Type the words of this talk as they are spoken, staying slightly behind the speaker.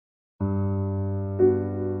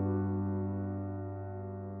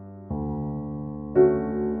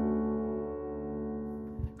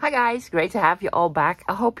Hi guys, great to have you all back.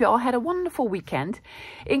 I hope you all had a wonderful weekend.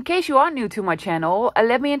 In case you are new to my channel,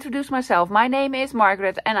 let me introduce myself. My name is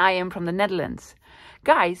Margaret and I am from the Netherlands.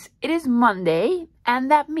 Guys, it is Monday and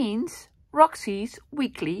that means Roxy's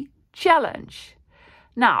Weekly Challenge.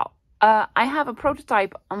 Now, I have a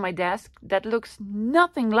prototype on my desk that looks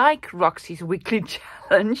nothing like Roxy's Weekly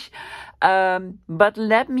Challenge, but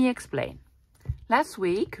let me explain. Last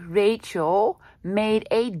week, Rachel made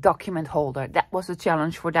a document holder. That was the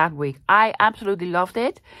challenge for that week. I absolutely loved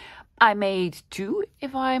it. I made two,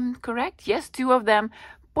 if I'm correct. Yes, two of them.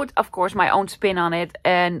 Put, of course, my own spin on it,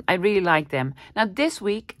 and I really liked them. Now, this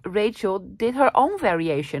week, Rachel did her own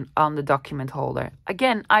variation on the document holder.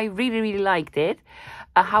 Again, I really liked it.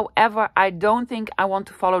 However, I don't think I want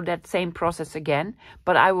to follow that same process again,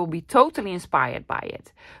 but I will be totally inspired by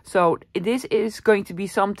it. So this is going to be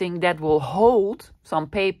something that will hold some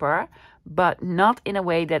paper, but not in a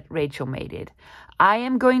way that Rachel made it. I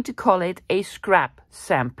am going to call it a scrap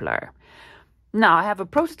sampler. Now, I have a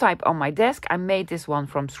prototype on my desk. I made this one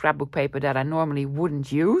from scrapbook paper that I normally wouldn't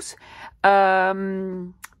use.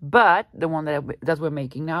 But the one that we're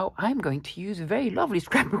making now, I'm going to use very lovely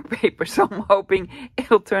scrapbook paper. So I'm hoping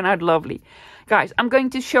it'll turn out lovely. Guys, I'm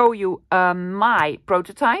going to show you my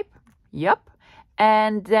prototype. Yep.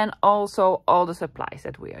 And then also all the supplies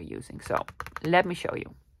that we are using. So let me show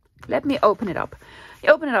you. Let me open it up.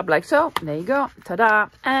 You open it up like so. There you go. Ta-da.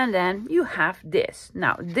 And then you have this.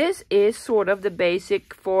 Now, this is sort of the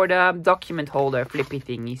basic for the document holder flippy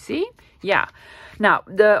thingy. See? Yeah. Now,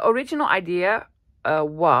 the original idea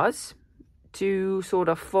was to sort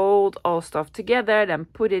of fold all stuff together, then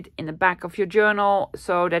put it in the back of your journal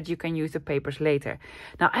so that you can use the papers later.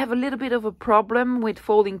 Now, I have a little bit of a problem with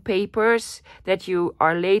folding papers that you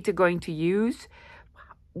are later going to use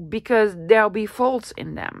because there'll be folds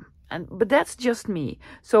in them. But that's just me.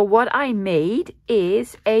 So what I made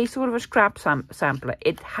is a sort of a scrap sampler.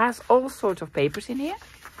 It has all sorts of papers in here,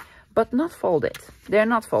 but not folded. They're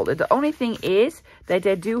not folded. The only thing is that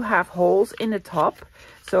they do have holes in the top.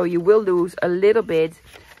 So you will lose a little bit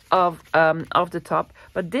of the top.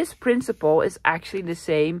 But this principle is actually the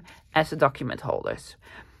same as the document holders.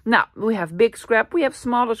 Now, we have big scrap. We have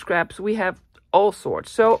smaller scraps. We have all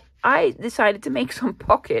sorts. So I decided to make some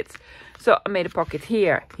pockets. So I made a pocket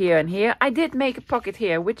here, here, and here. I did make a pocket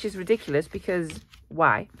here, which is ridiculous because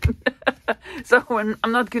why? So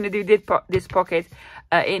I'm not going to do this pocket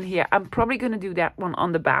in here. I'm probably going to do that one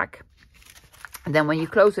on the back. And then when you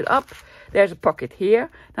close it up, there's a pocket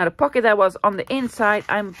here. Now the pocket that was on the inside,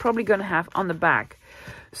 I'm probably going to have on the back.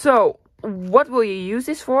 So what will you use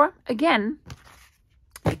this for? Again,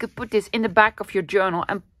 you could put this in the back of your journal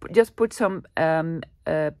and just put some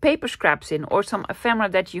paper scraps in or some ephemera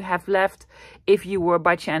that you have left if you were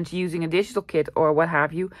by chance using a digital kit or what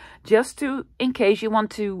have you, just to, in case you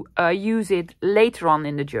want to use it later on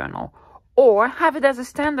in the journal, or have it as a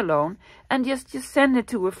standalone and just send it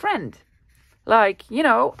to a friend. Like, you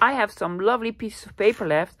know, I have some lovely pieces of paper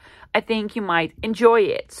left. I think you might enjoy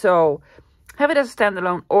it. So have it as a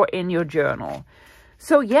standalone or in your journal.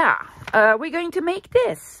 So yeah, we're going to make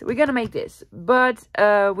this. We're going to make this, but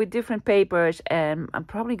with different papers, and I'm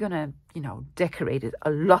probably going to, you know, decorate it a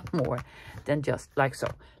lot more than just like so.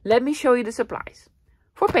 Let me show you the supplies.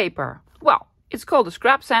 For paper, well, it's called a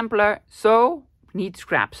scrap sampler, so need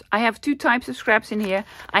scraps. I have two types of scraps in here.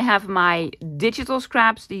 I have my digital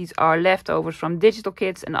scraps. These are leftovers from digital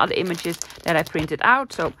kits and other images that I printed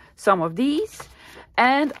out. So some of these,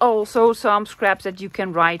 and also some scraps that you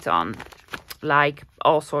can write on, like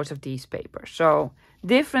all sorts of these papers. So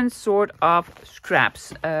different sort of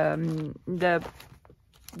scraps.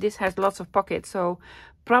 This has lots of pockets, so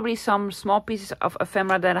probably some small pieces of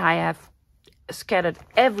ephemera that I have scattered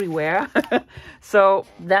everywhere. So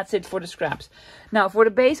that's it for the scraps. Now for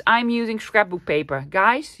the base, I'm using scrapbook paper.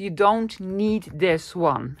 Guys, you don't need this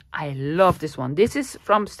one. I love this one. This is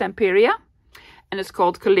from Stamperia and it's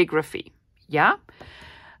called Calligraphy. Yeah.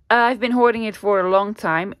 I've been hoarding it for a long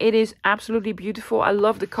time. It is absolutely beautiful. I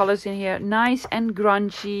love the colors in here. Nice and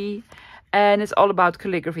grungy. And it's all about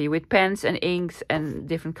calligraphy with pens and inks and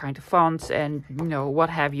different kind of fonts and, you know, what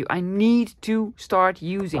have you. I need to start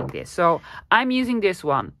using this. So I'm using this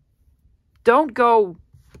one. Don't go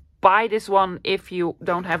buy this one if you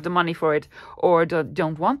don't have the money for it or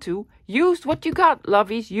don't want to. Use what you got,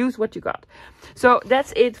 lovies. Use what you got. So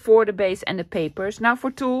that's it for the base and the papers. Now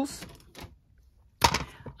for tools.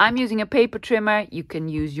 I'm using a paper trimmer. You can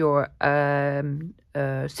use your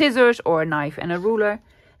scissors or a knife and a ruler.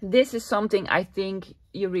 This is something I think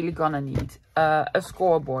you're really gonna need. A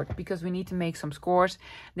scoreboard, because we need to make some scores.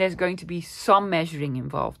 There's going to be some measuring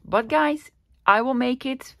involved. But guys, I will make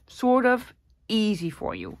it sort of easy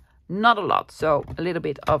for you. Not a lot, so a little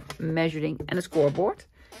bit of measuring and a scoreboard.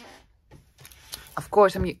 Of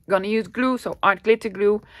course, I'm gonna use glue, so art glitter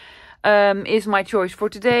glue is my choice for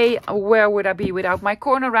today. Where would I be without my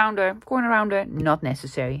corner rounder? Corner rounder, not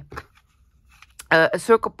necessary. A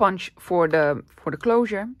circle punch for the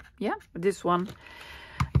closure. Yeah, this one.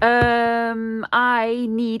 I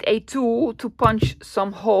need a tool to punch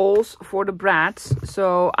some holes for the brads.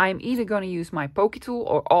 So I'm either going to use my pokey tool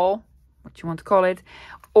or awl, what you want to call it,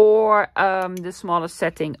 or the smallest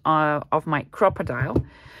setting of my crocodile.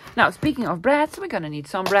 Now, speaking of brads, we're going to need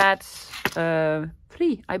some brads.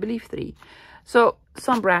 3, I believe 3. So,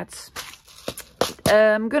 some brads.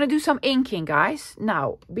 I'm going to do some inking, guys.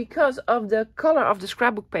 Now, because of the color of the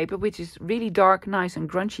scrapbook paper, which is really dark, nice and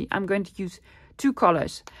grungy, I'm going to use 2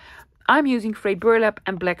 colors. I'm using frayed burlap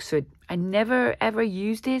and black soot. I never ever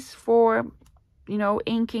use this for, you know,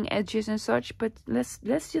 inking edges and such, but let's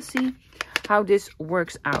just see how this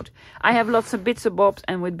works out. I have lots of bits and bobs,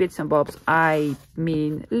 and with bits and bobs I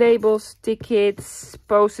mean labels, tickets,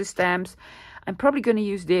 postage stamps. I'm probably going to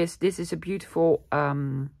use this. This is a beautiful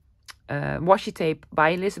washi tape by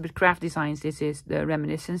Elizabeth Craft Designs. This is the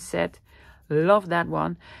Reminiscence set. Love that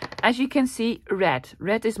one. As you can see, red.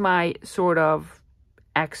 Red is my sort of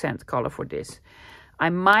accent color for this. I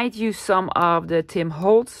might use some of the Tim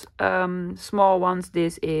Holtz small ones.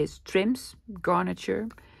 This is trims, garniture,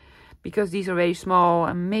 because these are very small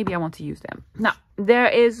and maybe I want to use them. Now, there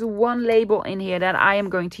is one label in here that I am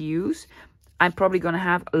going to use. I'm probably going to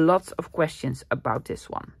have lots of questions about this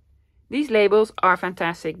one. These labels are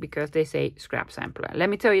fantastic because they say scrap sampler. Let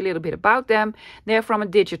me tell you a little bit about them. They're from a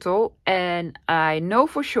digital, and I know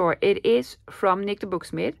for sure it is from Nick the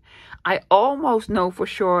Booksmith. I almost know for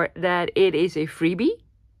sure that it is a freebie,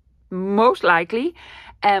 most likely,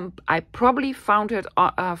 and I probably found it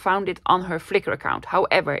on her Flickr account.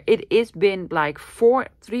 However, it has been like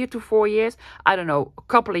 3 to 4 years, I don't know, a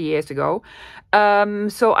couple of years ago.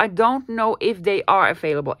 So I don't know if they are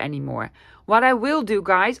available anymore. What I will do,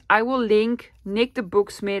 guys, I will link Nick the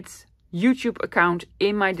Booksmith's YouTube account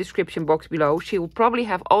in my description box below. She will probably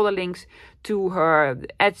have all the links to her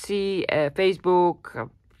Etsy, Facebook,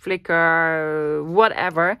 Flickr,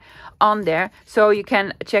 whatever on there, so you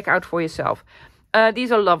can check out for yourself.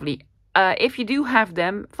 These are lovely. If you do have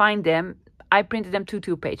them, find them. I printed them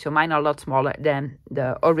 2 page, so mine are a lot smaller than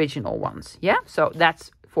the original ones. Yeah, so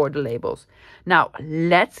that's for the labels. Now,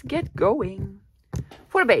 let's get going.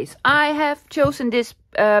 For the base, I have chosen this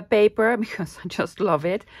paper because I just love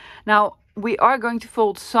it. Now, we are going to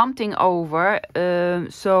fold something over,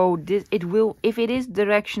 so it will, if it is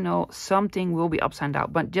directional, something will be upside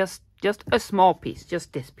down, but just a small piece,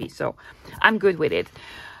 just this piece. So I'm good with it.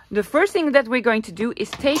 The first thing that we're going to do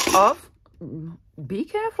is take off, be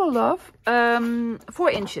careful, love,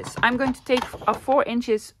 4 inches. I'm going to take off 4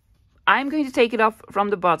 inches. I'm going to take it off from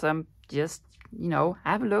the bottom. Just, you know,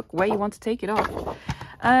 have a look where you want to take it off.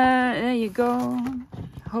 There you go.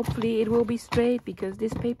 Hopefully it will be straight because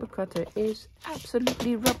this paper cutter is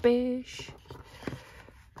absolutely rubbish.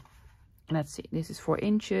 Let's see, this is 4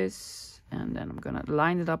 inches. And then I'm gonna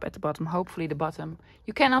line it up at the bottom. Hopefully the bottom.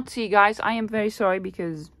 You cannot see, guys. I am very sorry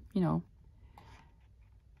because, you know,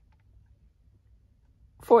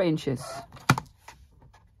 4 inches.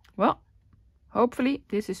 Well, hopefully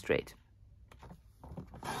this is straight.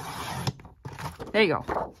 There you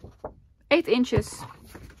go. 8 inches,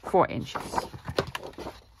 4 inches.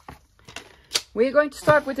 We're going to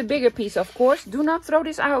start with a bigger piece, of course. Do not throw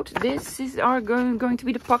this out. This is going to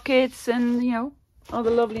be the pockets and, you know, all the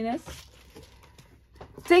loveliness.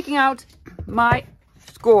 Taking out my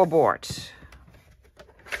scoreboard.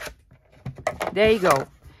 There you go.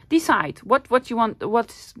 Decide what you want,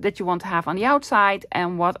 that you want to have on the outside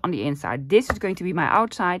and what on the inside. This is going to be my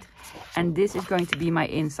outside and this is going to be my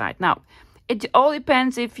inside. Now, it all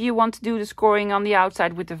depends if you want to do the scoring on the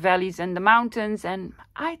outside with the valleys and the mountains, and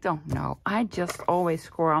I don't know. I just always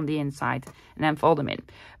score on the inside and then fold them in.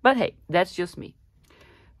 But hey, that's just me.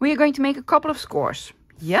 We are going to make a couple of scores.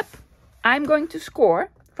 Yep, I'm going to score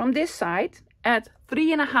from this side at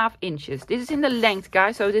 3.5 inches. This is in the length,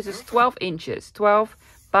 guys, so this is 12 inches. 12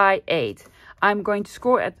 by 8. I'm going to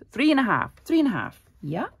score at 3.5. 3.5,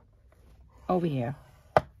 yeah? Over here.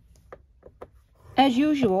 As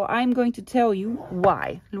usual, I'm going to tell you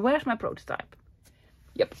why. Where's my prototype?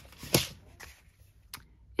 Yep.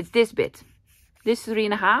 It's this bit. This is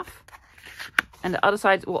 3.5. And the other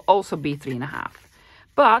side will also be 3.5.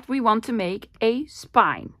 But we want to make a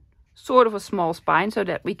spine. Sort of a small spine so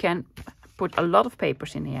that we can put a lot of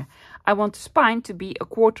papers in here. I want the spine to be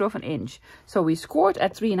 1/4 inch. So we scored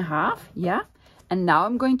at 3.5, yeah? And now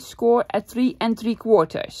I'm going to score at 3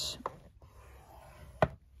 3/4.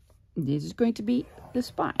 this is going to be the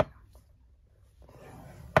spine.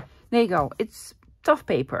 There you go. It's tough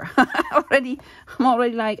paper. I'm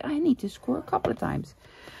already like, I need to score a couple of times.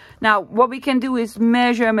 Now, what we can do is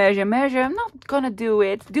measure, measure, measure. I'm not gonna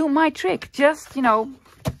do my trick. Just, you know,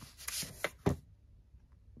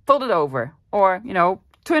 fold it over, or, you know,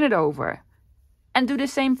 turn it over and do the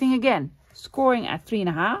same thing again. Scoring at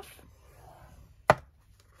 3.5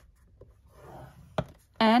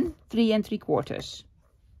 and 3 3/4.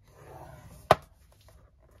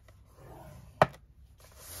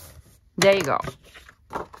 There you go.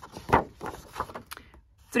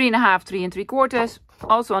 3.5, 3 3/4.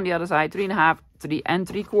 Also on the other side, 3.5, 3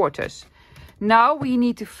 3/4. Now we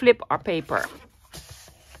need to flip our paper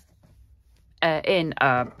in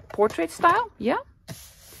a portrait style, yeah?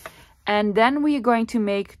 And then we are going to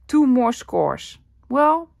make 2 more scores.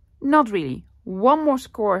 Well, not really. 1 more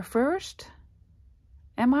score first.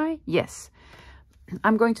 Am I? Yes.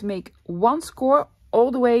 I'm going to make 1 score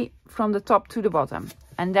all the way from the top to the bottom.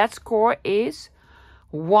 And that score is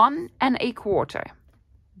 1 1/4.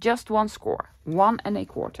 Just 1 score. 1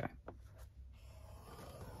 1/4.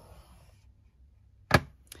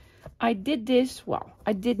 I did this, well,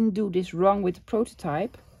 I didn't do this wrong with the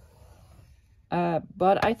prototype.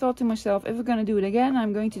 But I thought to myself, if we're going to do it again,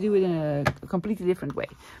 I'm going to do it in a completely different way.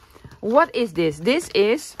 What is this? This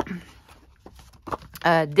is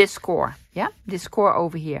this score. Yeah, this score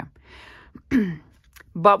over here.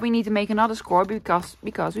 But we need to make another score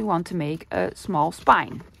because we want to make a small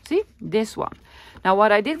spine. See, this one. Now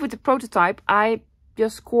what I did with the prototype, I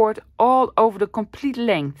just scored all over the complete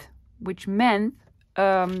length, which meant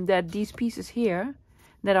that these pieces here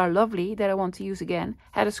that are lovely, that I want to use again,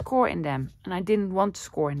 had a score in them. And I didn't want to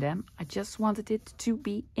score in them. I just wanted it to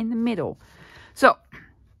be in the middle. So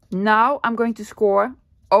now I'm going to score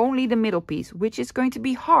only the middle piece, which is going to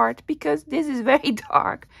be hard because this is very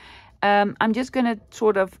dark. I'm just going to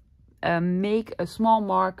sort of make a small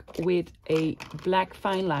mark with a black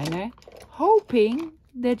fine liner, hoping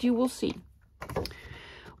that you will see.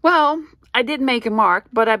 Well, I did make a mark,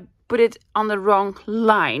 but I put it on the wrong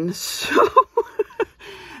line.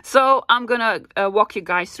 So I'm gonna walk you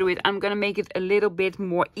guys through it. I'm gonna make it a little bit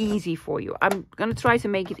more easy for you. I'm gonna try to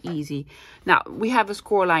make it easy. Now we have a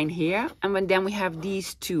score line here, and then we have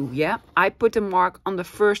these 2. Yeah, I put a mark on the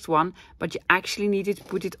first one, but you actually needed to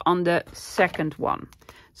put it on the second one.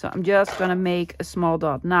 So I'm just gonna make a small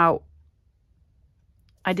dot. Now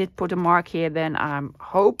I did put a mark here. Then I'm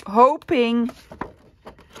hoping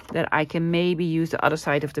that I can maybe use the other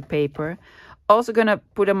side of the paper. Also gonna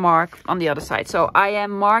put a mark on the other side. So I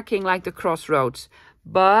am marking like the crossroads,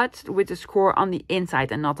 but with the score on the inside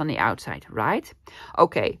and not on the outside, right?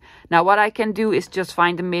 Okay, now what I can do is just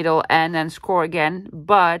find the middle and then score again,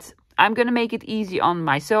 but I'm gonna make it easy on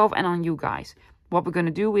myself and on you guys. What we're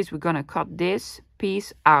gonna do is we're gonna cut this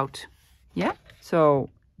piece out. Yeah, so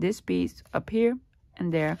this piece up here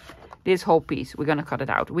and there, this whole piece, we're gonna cut it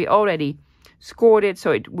out. We already scored it,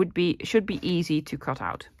 so it should be easy to cut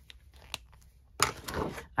out.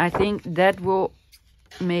 I think that will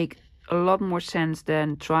make a lot more sense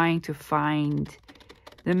than trying to find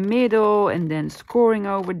the middle and then scoring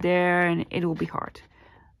over there, and it will be hard.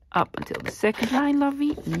 Up until the second line,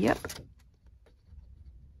 lovey. Yep.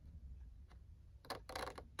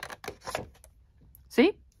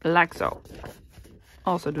 See? Like so.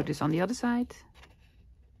 Also do this on the other side.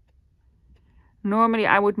 Normally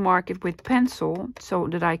I would mark it with pencil so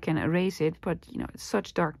that I can erase it, but you know, it's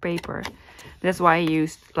such dark paper. That's why I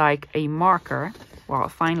used like a marker, well, a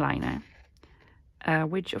fine liner,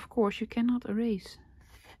 which of course you cannot erase.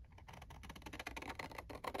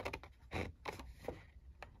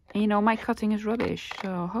 And you know, my cutting is rubbish,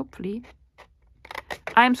 so hopefully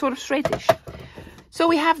I'm sort of straightish. So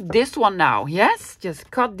we have this one now, yes? Just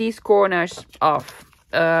cut these corners off.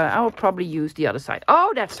 I will probably use the other side.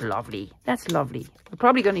 Oh, that's lovely. That's lovely. We're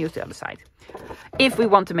probably going to use the other side if we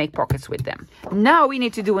want to make pockets with them. Now we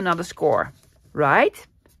need to do another score, right?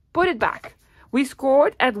 Put it back. We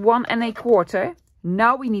scored at 1 1/4.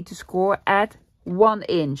 Now we need to score at 1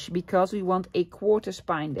 inch because we want a quarter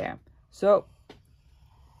spine there. So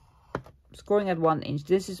scoring at 1 inch.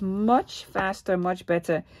 This is much faster, much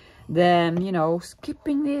better than, you know,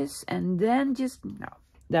 skipping this and then just, no,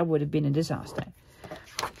 that would have been a disaster.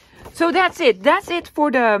 So that's it. That's it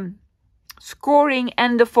for the scoring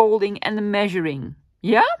and the folding and the measuring.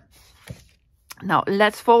 Yeah? Now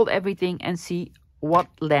let's fold everything and see what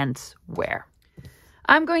lands where.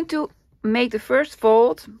 I'm going to make the first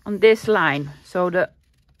fold on this line. So the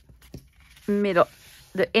middle,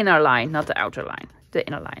 the inner line, not the outer line. The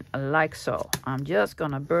inner line, like so. I'm just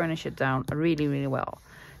gonna burnish it down really, really well.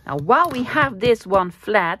 Now, while we have this one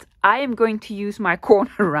flat, I am going to use my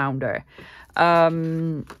corner rounder.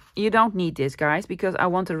 You don't need this, guys, because I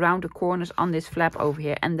want to round the corners on this flap over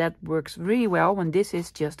here, and that works really well when this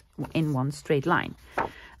is just in one straight line.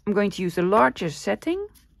 I'm going to use a larger setting,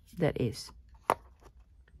 that is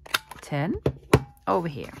 10 over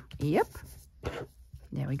here. Yep,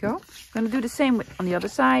 there we go. I'm going to do the same on the other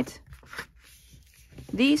side.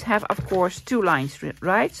 These have, of course, 2 lines,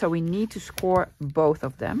 right? So we need to score both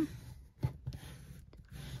of them.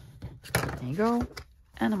 There you go.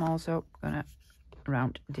 And I'm also going to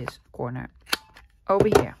round this corner over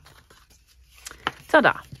here.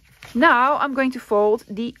 Ta-da! Now I'm going to fold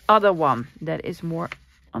the other one that is more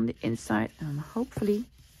on the inside. And hopefully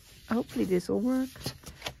this will work.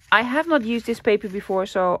 I have not used this paper before,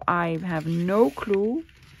 so I have no clue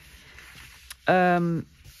how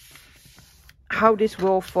this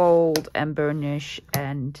will fold and burnish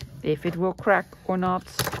and if it will crack or not,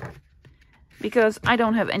 because I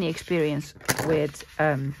don't have any experience with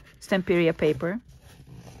Stamperia paper.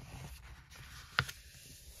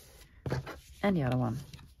 And the other one,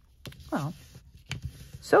 well,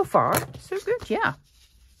 so far so good. Yeah,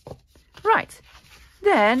 right.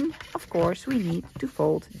 Then of course we need to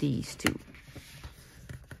fold these 2.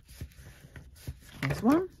 Here's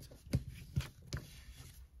one.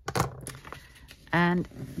 And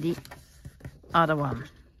the other one.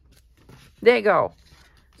 There you go.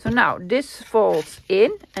 So now this folds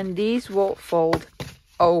in and these will fold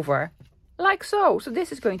over like so. So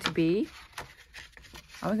this is going to be,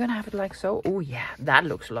 are we going to have it like so? Oh yeah, that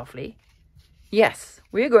looks lovely. Yes,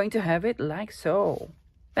 we're going to have it like so.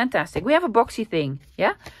 Fantastic. We have a boxy thing.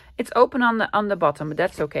 Yeah, it's open on the bottom, but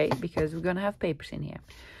that's okay because we're going to have papers in here.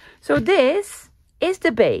 So this is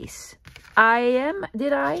the base.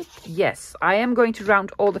 Yes, I am going to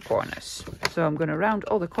round all the corners. So I'm going to round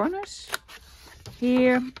all the corners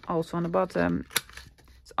here, also on the bottom.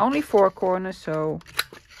 It's only 4 corners, so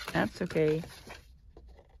that's okay.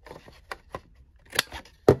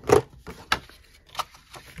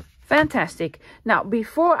 Fantastic. Now,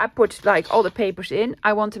 before I put like all the papers in,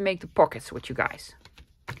 I want to make the pockets with you guys.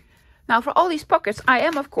 Now, for all these pockets, I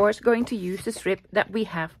am of course going to use the strip that we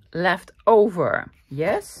have left over.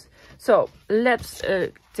 Yes. So let's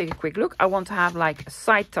take a quick look. I want to have like a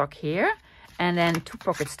side tuck here and then 2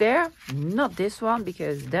 pockets there. Not this one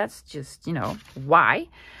because that's just, you know, why.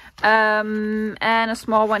 And a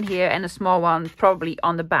small one here and a small one probably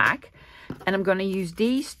on the back. And I'm going to use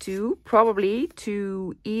these 2 probably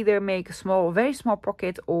to either make a small, very small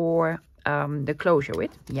pocket or the closure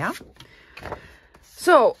with. Yeah.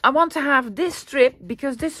 So I want to have this strip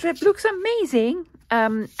because this strip looks amazing.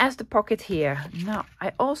 As the pocket here. Now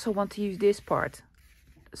I also want to use this part,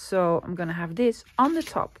 so I'm gonna have this on the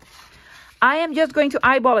top. I am just going to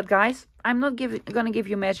eyeball it, guys. I'm not gonna give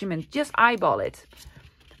you measurement, just eyeball it.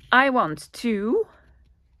 I want to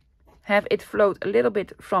have it float a little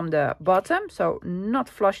bit from the bottom, so not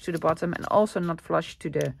flush to the bottom and also not flush to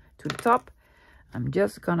the top. I'm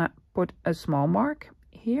just gonna put a small mark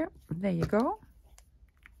here. There you go.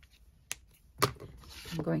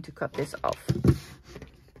 I'm going to cut this off.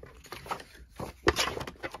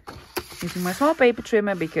 Using my small paper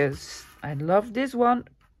trimmer because I love this one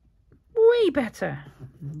way better.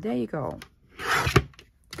 There you go.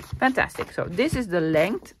 Fantastic. So this is the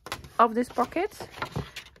length of this pocket.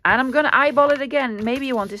 And I'm going to eyeball it again. Maybe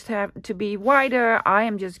you want this to be wider. I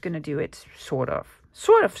am just going to do it sort of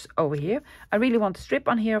over here. I really want a strip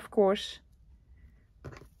on here, of course.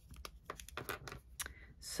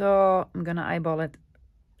 So I'm going to eyeball it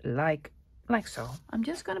like so. I'm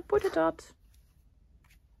just going to put a dot.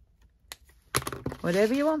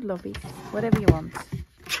 Whatever you want, lovey. Whatever you want.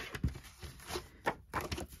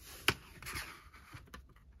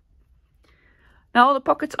 Now, all the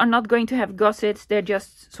pockets are not going to have gussets. They're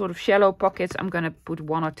just sort of shallow pockets. I'm going to put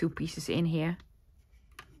 1 or 2 pieces in here.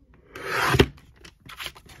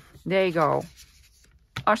 There you go.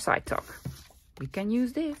 Our side tuck. We can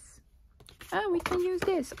use this. And we can use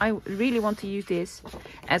this. I really want to use this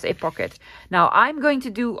as a pocket. Now, I'm going to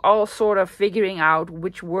do all sort of figuring out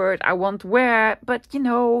which word I want where. But, you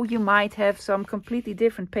know, you might have some completely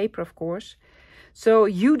different paper, of course. So,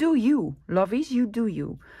 you do you, lovies. You do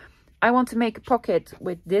you. I want to make a pocket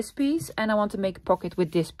with this piece. And I want to make a pocket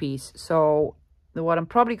with this piece. So, what I'm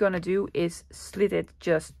probably going to do is slit it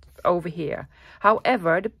just over here.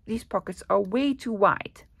 However, these pockets are way too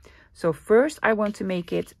wide. So, first I want to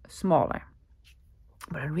make it smaller.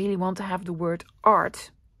 But I really want to have the word art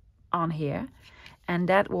on here. And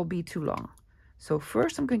that will be too long. So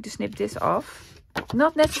first I'm going to snip this off.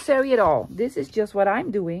 Not necessary at all. This is just what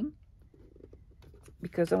I'm doing.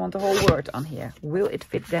 because I want the whole word on here. Will it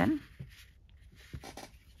fit then?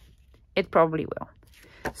 It probably will.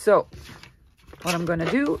 So what I'm gonna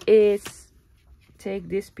do is take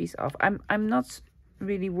this piece off. I'm not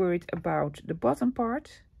really worried about the bottom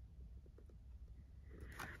part.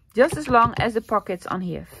 Just as long as the pockets on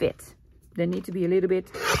here fit. They need to be a little bit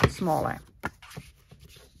smaller.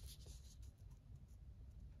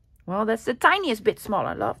 Well, that's the tiniest bit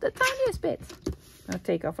smaller, love. The tiniest bit. I'll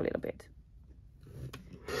take off a little bit.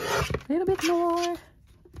 A little bit more.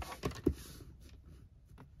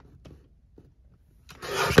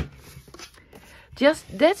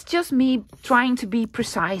 That's just me trying to be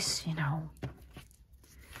precise, you know.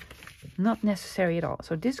 Not necessary at all.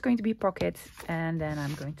 So this is going to be pocket, and then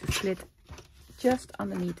I'm going to slit just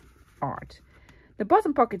underneath art. The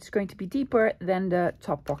bottom pocket is going to be deeper than the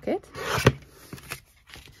top pocket.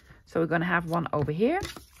 So we're going to have one over here,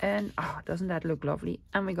 and oh, doesn't that look lovely?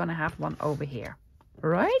 And we're going to have one over here,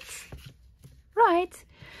 right? Right.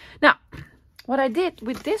 Now, what I did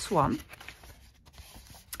with this one,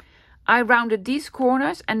 I rounded these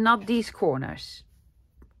corners and not these corners.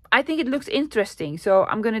 I think it looks interesting, so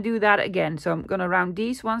I'm going to do that again. So I'm going to round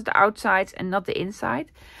these ones, the outsides, and not the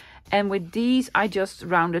inside. And with these, I just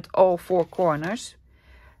rounded all 4 corners.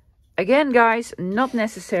 Again, guys, not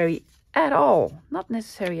necessary at all. Not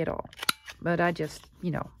necessary at all. But I just,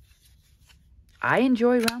 you know, I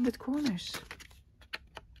enjoy rounded corners.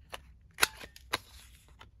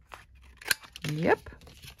 Yep.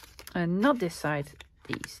 And not this side,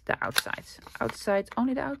 these, the outsides. Outsides,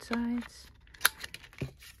 only the outsides.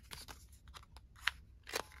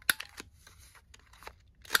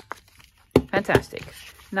 Fantastic.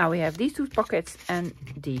 Now we have these 2 pockets and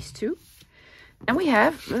these 2. And we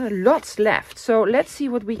have lots left. So let's see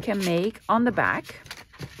what we can make on the back.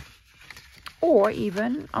 Or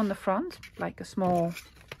even on the front. Like a small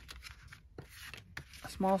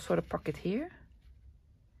sort of pocket here.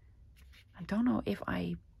 I don't know if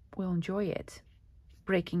I will enjoy it.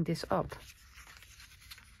 Breaking this up.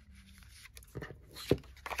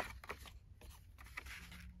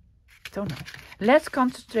 Don't know. Let's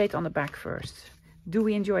concentrate on the back first. Do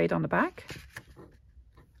we enjoy it on the back?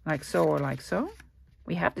 Like so or like so?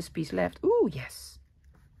 We have this piece left. Ooh, yes.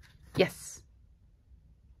 Yes.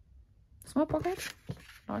 Small pocket.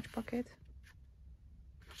 Large pocket.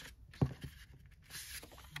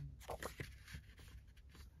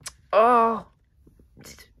 Oh.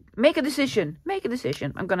 Make a decision. Make a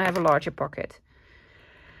decision. I'm going to have a larger pocket.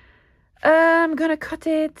 I'm going to cut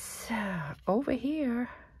it over here.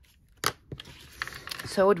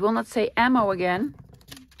 So it will not say ammo again,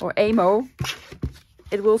 or ammo.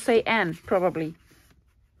 It will say N, probably.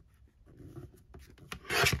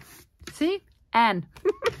 See? N.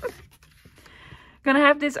 Gonna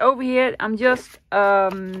have this over here. I'm just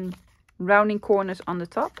rounding corners on the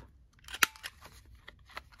top.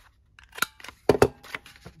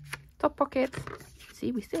 Top pocket.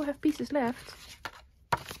 See, we still have pieces left.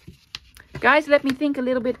 Guys, let me think a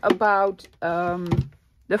little bit about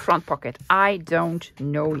the front pocket. I don't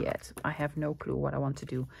know yet. I have no clue what I want to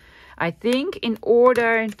do. I think in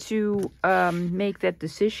order to make that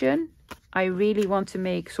decision, I really want to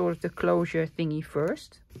make sort of the closure thingy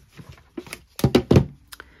first.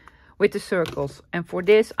 With the circles. And for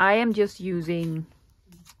this, I am just using...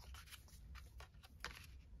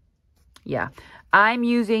 Yeah. I'm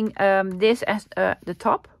using this as the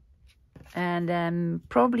top. And then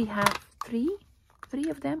probably have three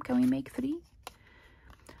of them. Can we make 3?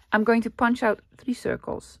 I'm going to punch out 3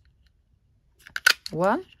 circles.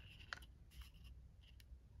 1,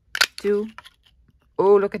 2.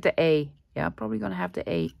 Oh, look at the A. Yeah, I'm probably going to have the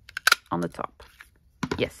A on the top.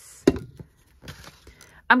 Yes.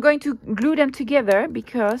 I'm going to glue them together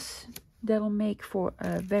because that'll make for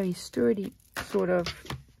a very sturdy sort of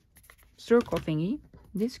circle thingy.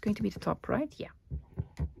 This is going to be the top, right? Yeah.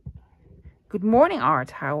 Good morning,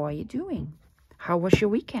 Art. How are you doing? How was your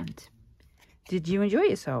weekend? Did you enjoy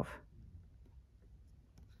yourself?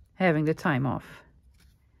 Having the time off.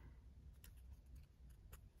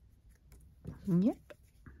 Yep.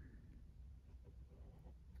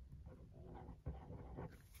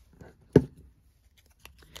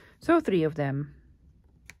 So 3 of them.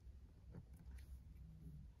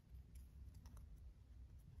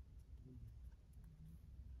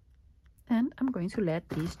 And I'm going to let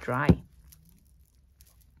these dry.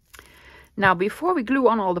 Now, before we glue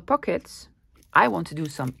on all the pockets, I want to do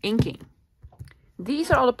some inking. These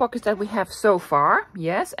are all the pockets that we have so far,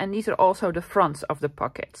 yes, and these are also the fronts of the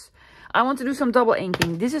pockets. I want to do some double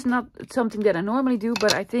inking. This is not something that I normally do,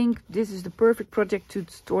 but I think this is the perfect project to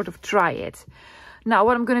sort of try it. Now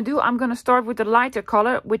what I'm going to do, I'm going to start with the lighter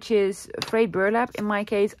color, which is frayed burlap in my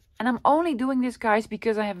case. And I'm only doing this, guys,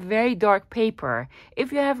 because I have very dark paper.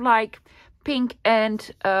 If you have like pink and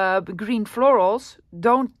green florals,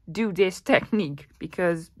 don't do this technique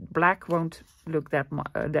because black won't look that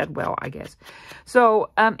well, I guess.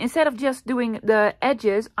 So instead of just doing the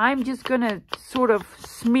edges, I'm just going to sort of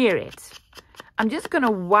smear it. I'm just going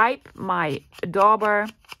to wipe my dauber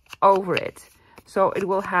over it. So it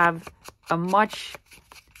will have a much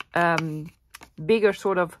bigger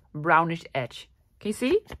sort of brownish edge. Can you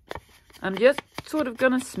see? I'm just sort of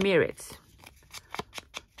gonna smear it.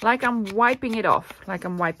 Like I'm wiping it off.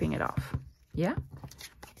 Yeah?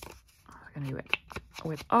 I'm gonna do it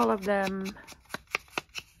with all of them.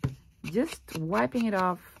 Just wiping it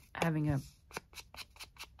off. Having a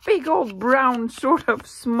big old brown sort of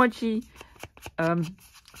smudgy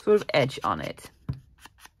sort of edge on it.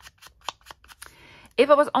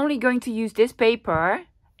 If I was only going to use this paper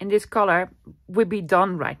in this color, would be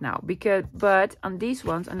done right now. But on these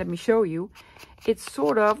ones, and let me show you, it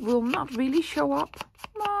sort of will not really show up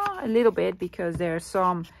a little bit because there's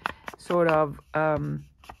some sort of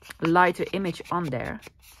lighter image on there.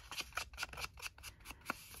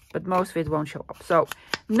 But most of it won't show up. So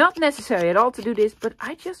not necessary at all to do this, but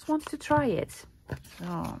I just wanted to try it.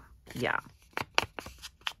 So yeah.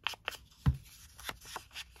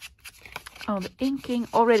 Oh, the inking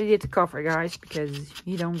already did the cover, guys, because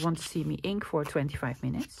you don't want to see me ink for 25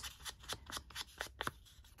 minutes.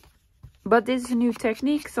 But this is a new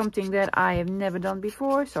technique, something that I have never done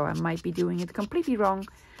before, so I might be doing it completely wrong.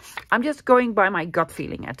 I'm just going by my gut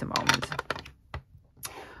feeling at the moment.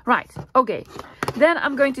 Right, okay. Then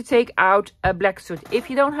I'm going to take out a black soot. If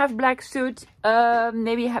you don't have black soot,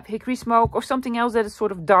 maybe you have hickory smoke or something else that is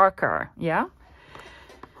sort of darker, yeah?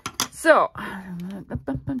 So,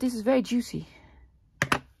 this is very juicy.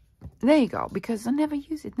 There you go, because I never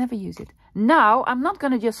use it, Now, I'm not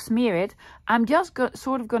going to just smear it. I'm just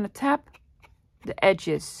sort of going to tap the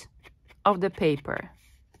edges of the paper.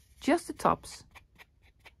 Just the tops.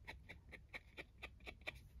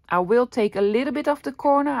 I will take a little bit off the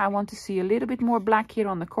corner. I want to see a little bit more black here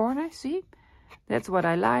on the corner. See? That's what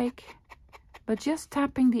I like. But just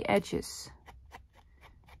tapping the edges.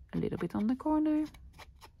 A little bit on the corner.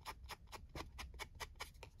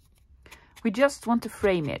 We just want to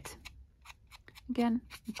frame it. Again,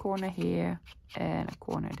 a corner here and a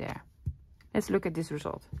corner there. Let's look at this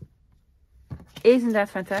result. Isn't that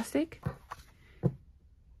fantastic?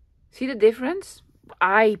 See the difference?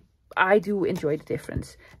 I do enjoy the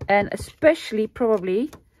difference. And especially probably,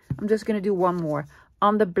 I'm just going to do one more.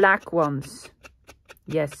 On the black ones.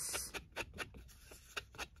 Yes.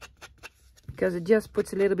 Because it just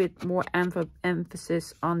puts a little bit more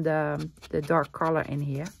emphasis on the dark color in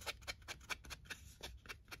here.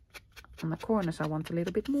 On the corners I want a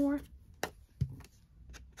little bit more.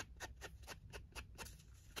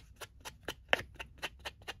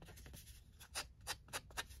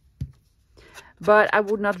 But I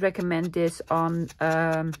would not recommend this on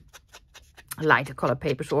lighter color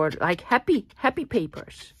papers or like happy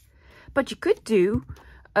papers. But you could do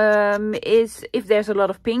is if there's a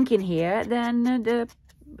lot of pink in here, then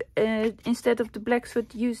instead of the black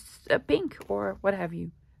soot, use pink or what have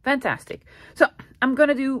you. Fantastic. So I'm going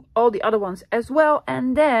to do all the other ones as well.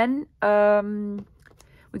 And then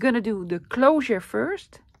we're going to do the closure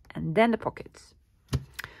first and then the pockets.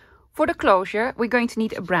 For the closure, we're going to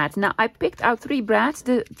need a brad. Now, I picked out 3 brads,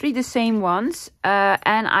 the same ones.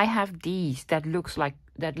 And I have these that look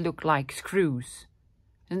like screws.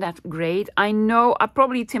 Isn't that great? I know,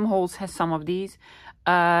 probably Tim Holtz has some of these.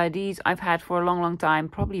 These I've had for a long time.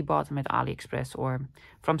 Probably bought them at AliExpress or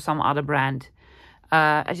from some other brand.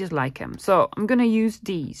 I just like them. So I'm going to use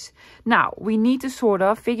these. Now, we need to sort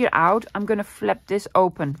of figure out, I'm going to flip this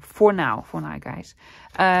open for now guys,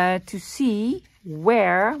 to see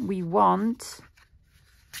where we want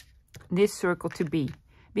this circle to be.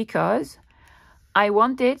 Because I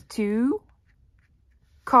want it to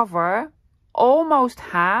cover almost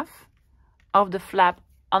half of the flap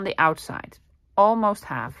on the outside. Almost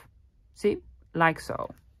half. See? Like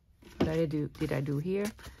so. What did I do here?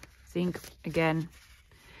 Think again.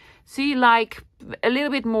 See, like a little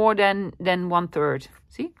bit more than 1/3.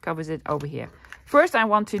 See, covers it over here. First, I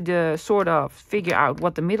want to sort of figure out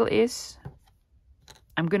what the middle is.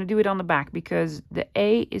 I'm going to do it on the back because the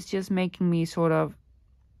A is just making me sort of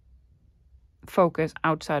focus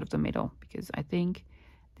outside of the middle because I think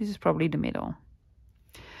this is probably the middle.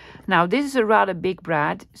 Now, this is a rather big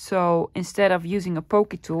brad, so instead of using a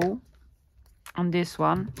pokey tool on this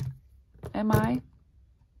one, I'm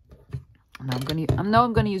going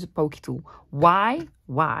to use a pokey tool. Why?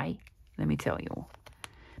 let me tell you.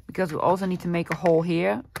 Because we also need to make a hole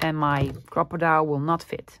here, and my crocodile will not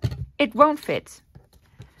fit. It won't fit.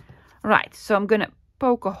 Right, so I'm gonna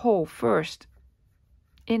poke a hole first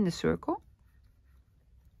in the circle.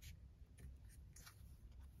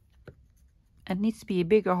 It needs to be a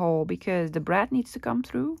bigger hole because the bread needs to come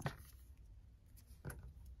through.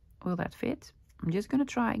 Will that fit? I'm just gonna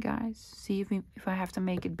try, guys. See if I have to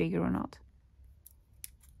make it bigger or not.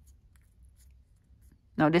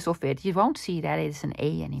 No, this will fit. You won't see that it's an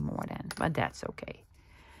A anymore then, but that's okay.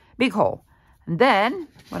 Big hole. And then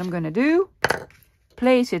what I'm gonna do,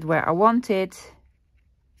 place it where I want it.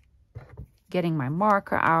 Getting my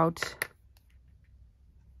marker out.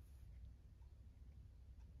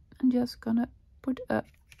 I'm just gonna put a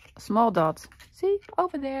small dot. See,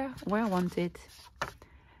 over there where I want it.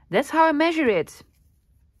 That's how I measure it.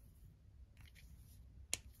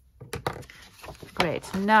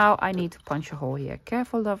 Great, now I need to punch a hole here.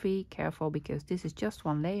 Careful, lovey, careful, because this is just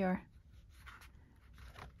one layer.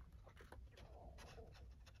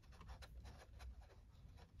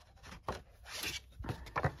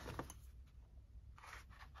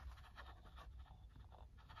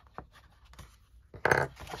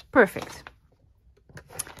 Perfect.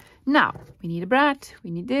 Now, we need a bread,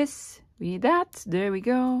 we need this, we need that. There we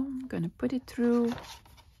go. I'm gonna put it through.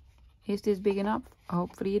 Is this big enough?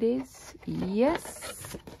 Hopefully it is.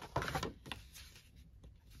 Yes.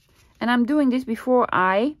 And I'm doing this before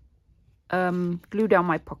I glue down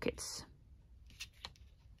my pockets.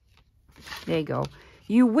 There you go.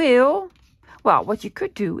 You will, well, what you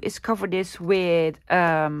could do is cover this with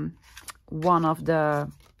one of the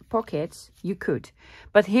pockets. You could.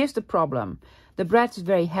 But here's the problem. The bread is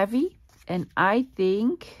very heavy and I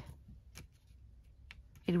think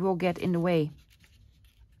it will get in the way.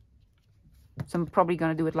 So I'm probably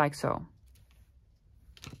going to do it like so.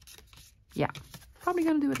 Yeah, probably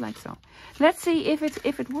going to do it like so. Let's see if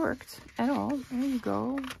it worked at all. There you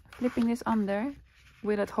go. Flipping this under.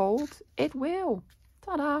 Will it hold? It will.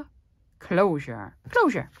 Ta-da. Closure.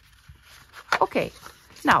 Closure. Okay.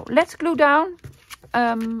 Now, let's glue down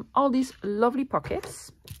all these lovely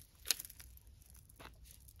pockets.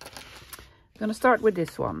 I'm going to start with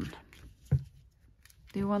this one.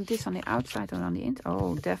 Do you want this on the outside or on the inside?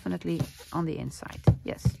 Oh, definitely on the inside.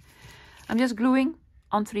 Yes. I'm just gluing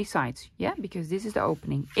on 3 sides. Yeah, because this is the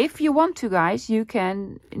opening. If you want to, guys, you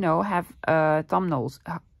can, you know, have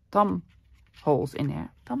thumb holes in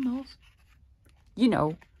there. Thumbnails? You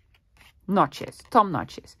know, notches. Thumb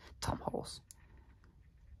notches. Thumb holes.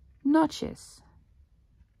 Notches.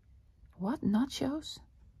 What? Nachos?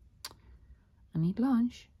 I need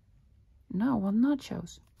lunch. No, what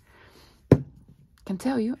nachos? Can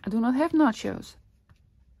tell you, I do not have nachos.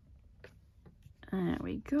 There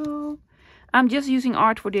we go. I'm just using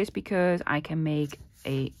art for this because I can make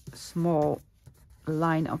a small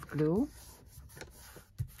line of glue.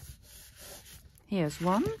 Here's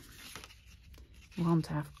one. We want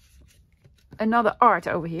to have another art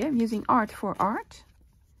over here. I'm using art for art.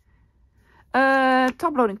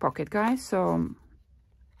 Top loading pocket, guys. So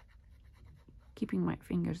keeping my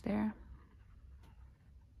fingers there.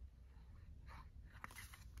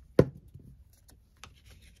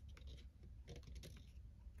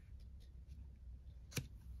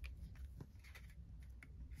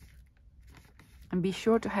 And be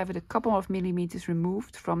sure to have it a couple of millimeters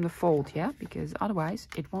removed from the fold, yeah? Because otherwise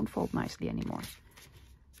it won't fold nicely anymore.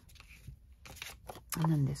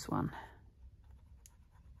 And then this one.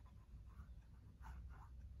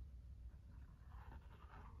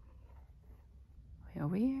 Way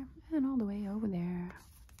over here and all the way over there.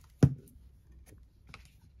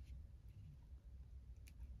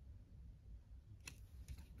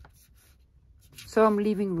 So I'm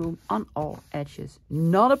leaving room on all edges.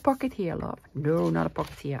 Not a pocket here, love. No, not a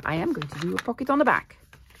pocket here. I am going to do a pocket on the back.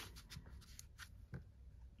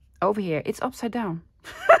 Over here. It's upside down.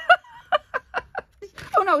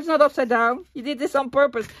 Oh no, it's not upside down. You did this on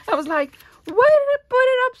purpose. I was like, why did I put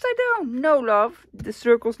it upside down? No, love. The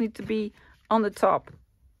circles need to be on the top.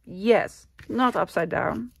 Yes, not upside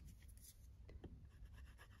down.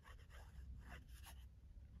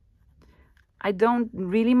 I don't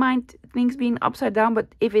really mind things being upside down, but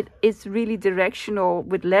if it is really directional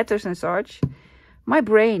with letters and such, my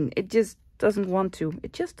brain, it just doesn't want to.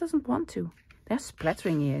 It just doesn't want to. There's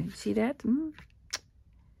splattering here. You see that?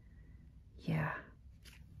 Yeah.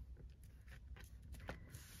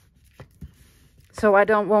 So I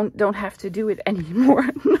don't have to do it anymore.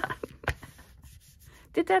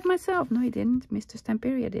 Did that myself? No, I didn't. Mr.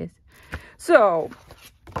 Stamperia did. So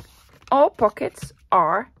all pockets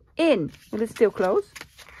are in. Will it still close?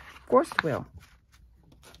 Of course it will.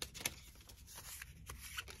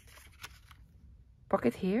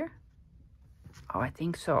 pocket here. Oh, I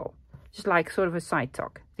think so. Just like sort of a side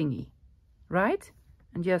tuck thingy, right?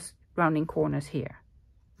 And just rounding corners here.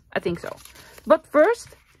 I think so. But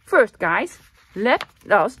first guys, let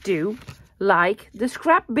us do like the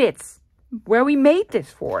scrap bits where we made this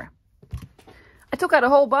for. I took out a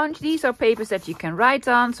whole bunch. These are papers that you can write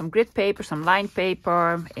on, some grid paper, some lined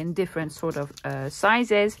paper in different sort of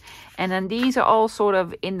sizes. And then these are all sort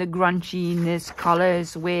of in the grunginess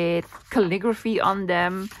colors with calligraphy on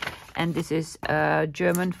them. And this is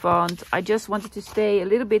German font. I just wanted to stay a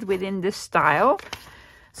little bit within the style.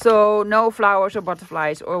 So no flowers or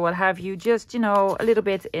butterflies or what have you. Just, you know, a little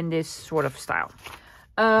bit in this sort of style.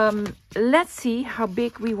 Let's see how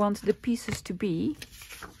big we want the pieces to be.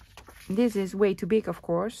 This is way too big, of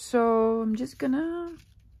course. So I'm just gonna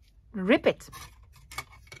rip it.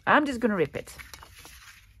 I'm just gonna rip it.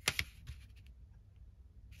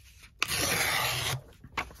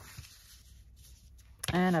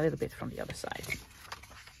 And a little bit from the other side.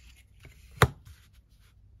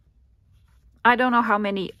 I don't know how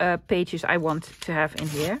many pages I want to have in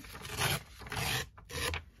here.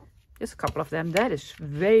 Just a couple of them. That is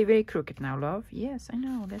very, very crooked now, love. Yes, I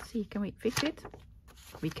know. Let's see. Can we fix it?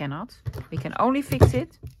 We cannot. We can only fix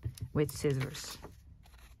it with scissors.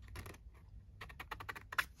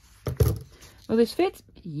 Will this fit?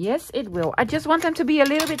 Yes, it will. I just want them to be a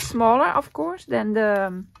little bit smaller, of course, than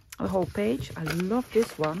the whole page. I love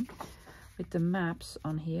this one with the maps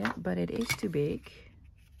on here, but it is too big.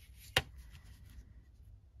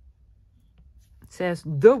 It says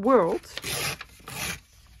the world.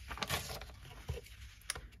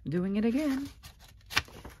 Doing it again.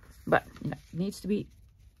 But you know, it needs to be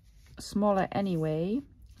smaller anyway.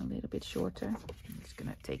 A little bit shorter. I'm just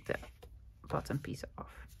gonna take the bottom piece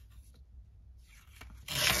off.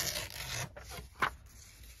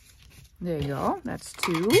 There you go. That's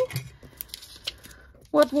 2.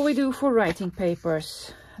 What will we do for writing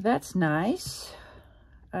papers? That's nice.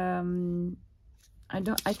 I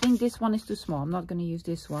think this one is too small. I'm not going to use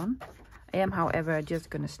this one. I am, however, just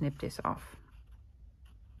going to snip this off.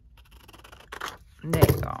 There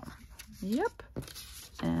you go. Yep.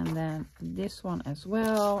 And then this one as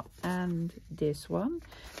well. And this one.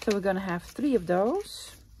 So we're going to have 3 of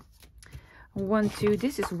those. 1, 2.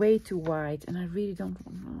 This is way too wide. And I really don't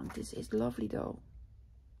want... This is lovely though.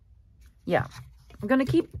 Yeah. I'm going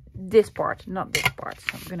to keep this part, not this part. So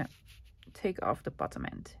I'm going to take off the bottom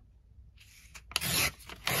end.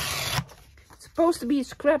 It's supposed to be a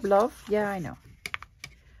scrap, love. Yeah, I know.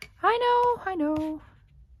 I know.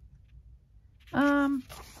 I'm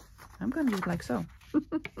going to do it like so.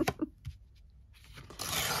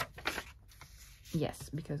 Yes,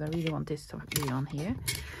 because I really want this to be on here.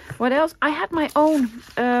 What else? I had my own,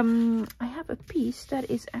 I have a piece that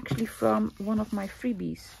is actually from one of my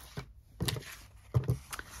freebies.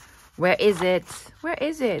 Where is it? Where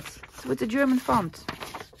is it? It's with the German font.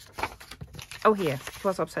 Oh, here. It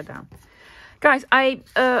was upside down. Guys,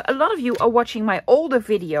 a lot of you are watching my older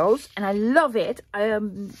videos and I love it. I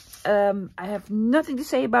have nothing to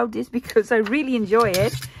say about this because I really enjoy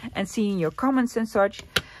it and seeing your comments and such.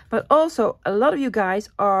 But also, a lot of you guys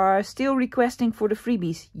are still requesting for the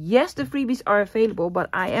freebies. Yes, the freebies are available, but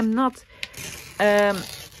I am not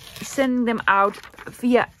sending them out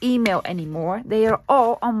via email anymore. They are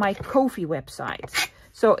all on my Ko-fi website.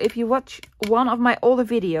 So if you watch one of my older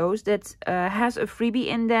videos that has a freebie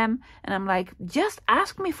in them, and I'm like, just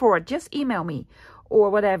ask me for it, just email me, or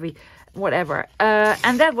whatever.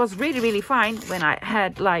 And that was really, really fine when I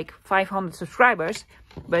had like 500 subscribers.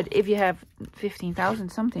 But if you have 15,000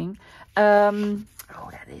 something, oh,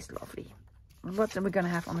 that is lovely. What are we gonna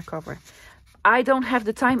have on the cover? I don't have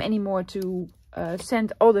the time anymore to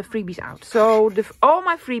send all the freebies out. So all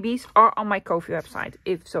my freebies are on my Ko-fi website.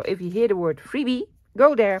 If you hear the word freebie,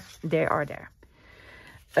 go there. They are there.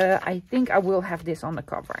 I think I will have this on the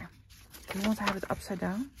cover. Do you want to have it upside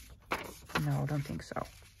down? No, don't think so.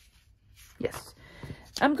 Yes.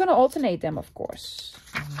 I'm going to alternate them, of course.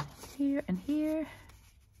 Here and here.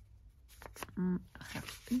 I have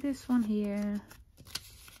this one here.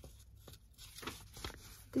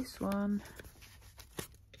 This one.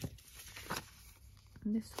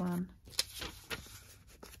 This one.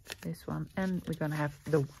 This one. And we're going to have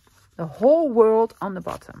the whole world on the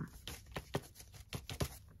bottom.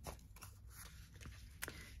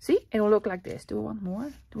 See, it will look like this. Do we want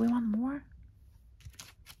more? Do we want more?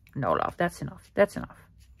 No, love, that's enough. That's enough.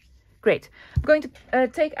 Great. I'm going to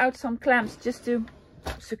take out some clamps just to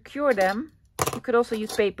secure them. You could also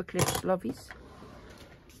use paper clips, lovies.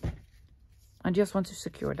 I just want to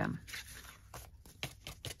secure them.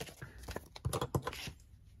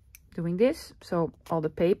 Doing this, so all the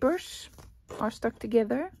papers are stuck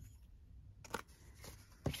together.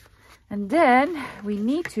 And then we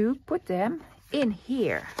need to put them in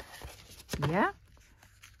here. Yeah,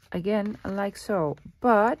 again, like so,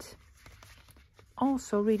 but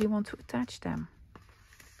also really want to attach them.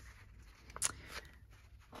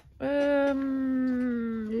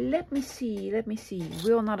 Let me see.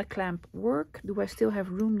 Will another clamp work? Do I still have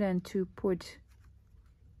room then to put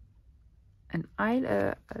an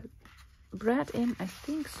brad in? I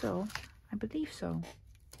think so. I believe so.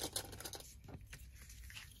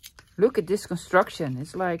 Look at this construction.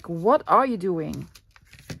 It's like, what are you doing?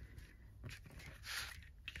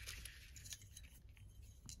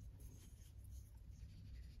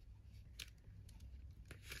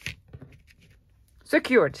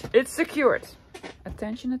 Secured. It's secured.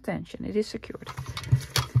 Attention, attention. It is secured.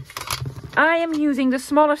 I am using the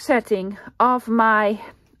smaller setting of my...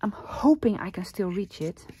 I'm hoping I can still reach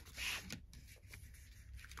it.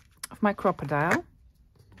 Of my crocodile.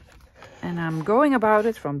 And I'm going about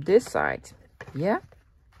it from this side. Yeah?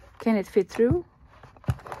 Can it fit through?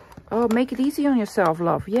 Oh, make it easy on yourself,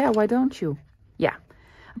 love. Yeah, why don't you? Yeah.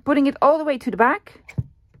 I'm putting it all the way to the back.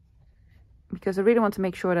 Because I really want to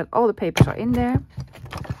make sure that all the papers are in there.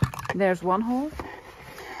 There's one hole.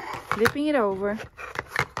 Flipping it over.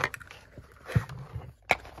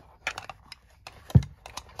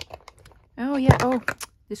 Oh yeah, oh,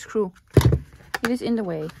 this screw. It is in the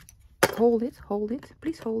way. Hold it,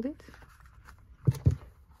 please hold it.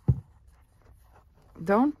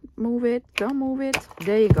 Don't move it, don't move it.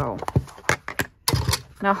 There you go.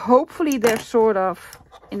 Now hopefully they're sort of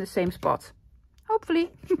in the same spot.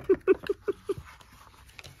 Hopefully.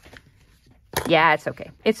 Yeah, it's okay.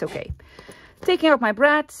 It's okay. Taking out my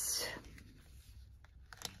brads.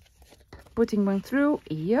 Putting one through.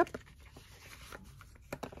 Yep.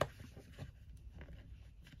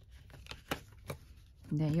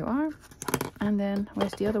 There you are. And then,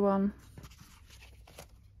 where's the other one?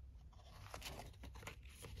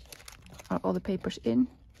 Are all the papers in?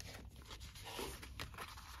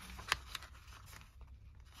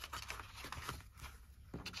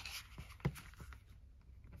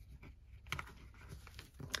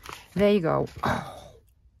 There you go. Oh,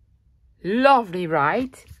 lovely,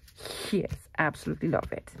 right? Yes, absolutely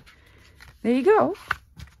love it. There you go.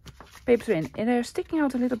 Papers are in. And they're sticking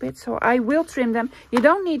out a little bit, so I will trim them. You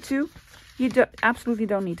don't need to. You absolutely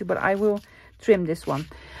don't need to, but I will trim this one.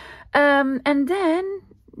 And then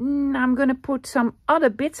I'm going to put some other